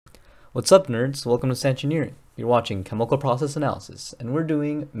What's up, nerds? Welcome to Engineering. You're watching Chemical Process Analysis, and we're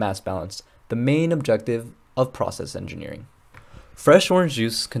doing mass balance, the main objective of process engineering. Fresh orange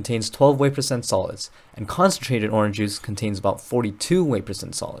juice contains 12 weight percent solids, and concentrated orange juice contains about 42 weight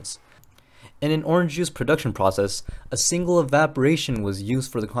percent solids. In an orange juice production process, a single evaporation was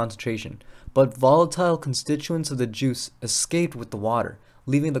used for the concentration, but volatile constituents of the juice escaped with the water,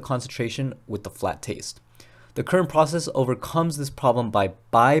 leaving the concentration with the flat taste. The current process overcomes this problem by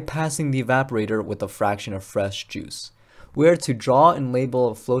bypassing the evaporator with a fraction of fresh juice. We are to draw and label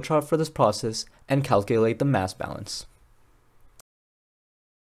a flowchart for this process and calculate the mass balance.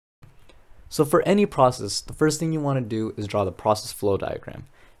 So for any process, the first thing you want to do is draw the process flow diagram.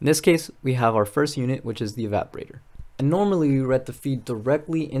 In this case, we have our first unit, which is the evaporator. And normally we let the feed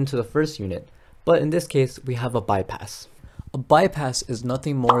directly into the first unit, but in this case, we have a bypass. A bypass is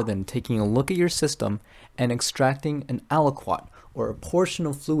nothing more than taking a look at your system and extracting an aliquot, or a portion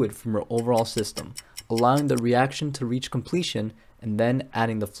of fluid from your overall system, allowing the reaction to reach completion and then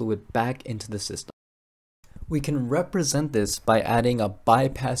adding the fluid back into the system. We can represent this by adding a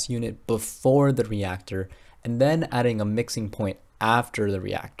bypass unit before the reactor and then adding a mixing point after the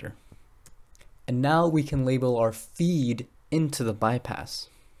reactor. And now we can label our feed into the bypass,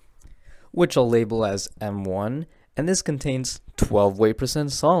 which I'll label as M1, and this contains 12 weight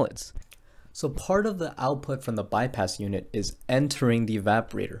percent solids. So part of the output from the bypass unit is entering the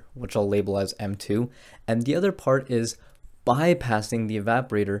evaporator, which I'll label as M2, and the other part is bypassing the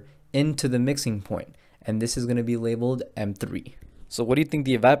evaporator into the mixing point, and this is going to be labeled M3. So what do you think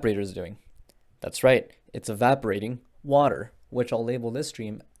the evaporator is doing? That's right, it's evaporating water, which I'll label this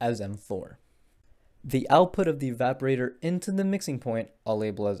stream as M4. The output of the evaporator into the mixing point I'll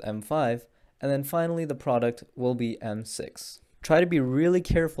label as M5, and then finally the product will be M6. Try to be really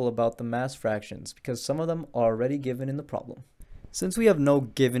careful about the mass fractions because some of them are already given in the problem. Since we have no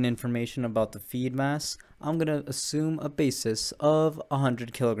given information about the feed mass, I'm going to assume a basis of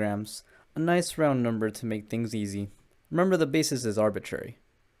 100 kilograms, a nice round number to make things easy. Remember, the basis is arbitrary.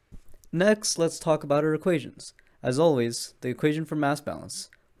 Next, let's talk about our equations. As always, the equation for mass balance.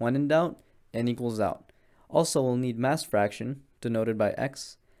 When in doubt, N equals out. Also, we'll need mass fraction, denoted by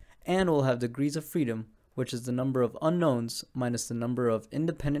X, and we'll have degrees of freedom, which is the number of unknowns minus the number of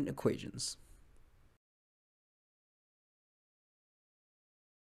independent equations.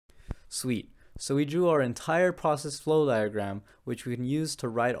 Sweet. So we drew our entire process flow diagram, which we can use to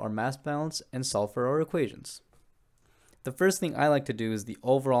write our mass balance and solve for our equations. The first thing I like to do is the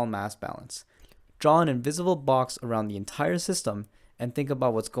overall mass balance. Draw an invisible box around the entire system and think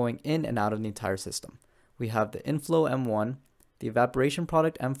about what's going in and out of the entire system. We have the inflow M1, the evaporation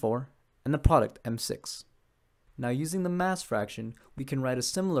product M4, and the product M6. Now using the mass fraction, we can write a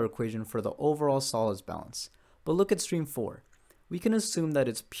similar equation for the overall solids balance. But look at stream 4. We can assume that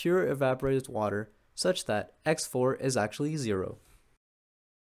it's pure evaporated water such that X4 is actually 0.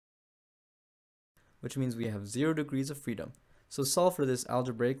 Which means we have 0 degrees of freedom. So solve for this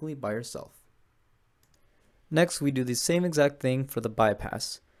algebraically by yourself. Next, we do the same exact thing for the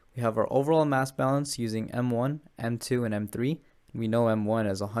bypass. We have our overall mass balance using M1, M2, and M3. We know M1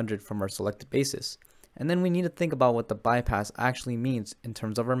 as 100 from our selected basis. And then we need to think about what the bypass actually means in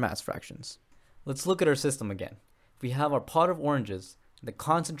terms of our mass fractions. Let's look at our system again. We have our pot of oranges, the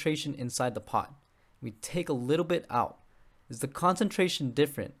concentration inside the pot. We take a little bit out. Is the concentration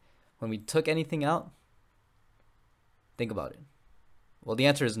different when we took anything out? Think about it. Well, the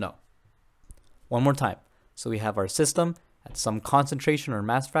answer is no. One more time. So we have our system at some concentration or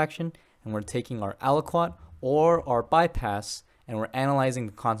mass fraction, and we're taking our aliquot or our bypass, and we're analyzing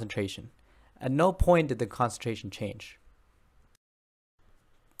the concentration. At no point did the concentration change.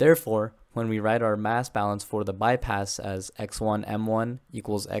 Therefore, when we write our mass balance for the bypass as x1 m1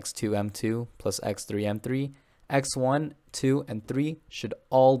 equals x2 m2 plus x3 m3, x1, 2, and 3 should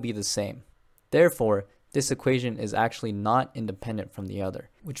all be the same. Therefore, this equation is actually not independent from the other,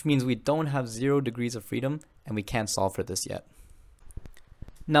 which means we don't have 0 degrees of freedom and we can't solve for this yet.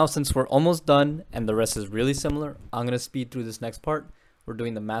 Now, since we're almost done and the rest is really similar, I'm going to speed through this next part. We're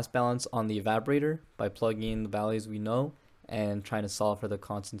doing the mass balance on the evaporator by plugging in the values we know and trying to solve for the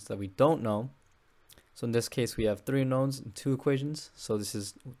constants that we don't know. So in this case, we have 3 unknowns and 2 equations, so this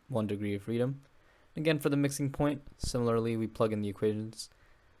is 1 degree of freedom. Again, for the mixing point, similarly, we plug in the equations,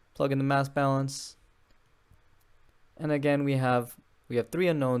 plug in the mass balance, and again, we have 3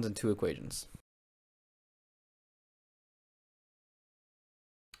 unknowns and 2 equations.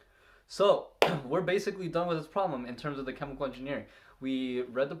 So we're basically done with this problem in terms of the chemical engineering. We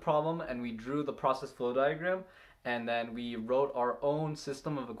read the problem and we drew the process flow diagram, and then we wrote our own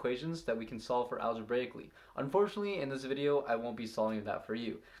system of equations that we can solve for algebraically. Unfortunately, in this video, I won't be solving that for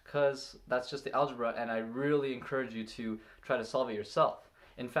you, because that's just the algebra, and I really encourage you to try to solve it yourself.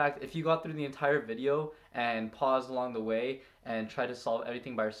 In fact, if you got through the entire video and paused along the way and tried to solve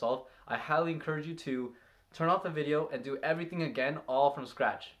everything by yourself, I highly encourage you to turn off the video and do everything again, all from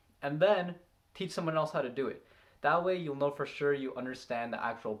scratch. And then teach someone else how to do it. That way you'll know for sure you understand the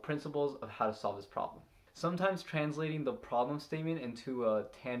actual principles of how to solve this problem. Sometimes translating the problem statement into a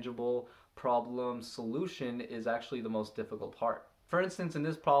tangible problem solution is actually the most difficult part. For instance, in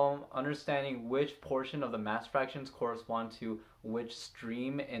this problem, understanding which portion of the mass fractions correspond to which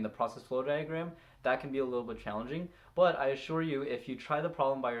stream in the process flow diagram, that can be a little bit challenging. But I assure you, if you try the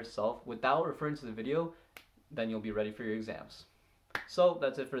problem by yourself without referring to the video, then you'll be ready for your exams. So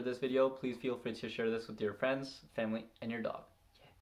that's it for this video. Please feel free to share this with your friends, family, and your dog.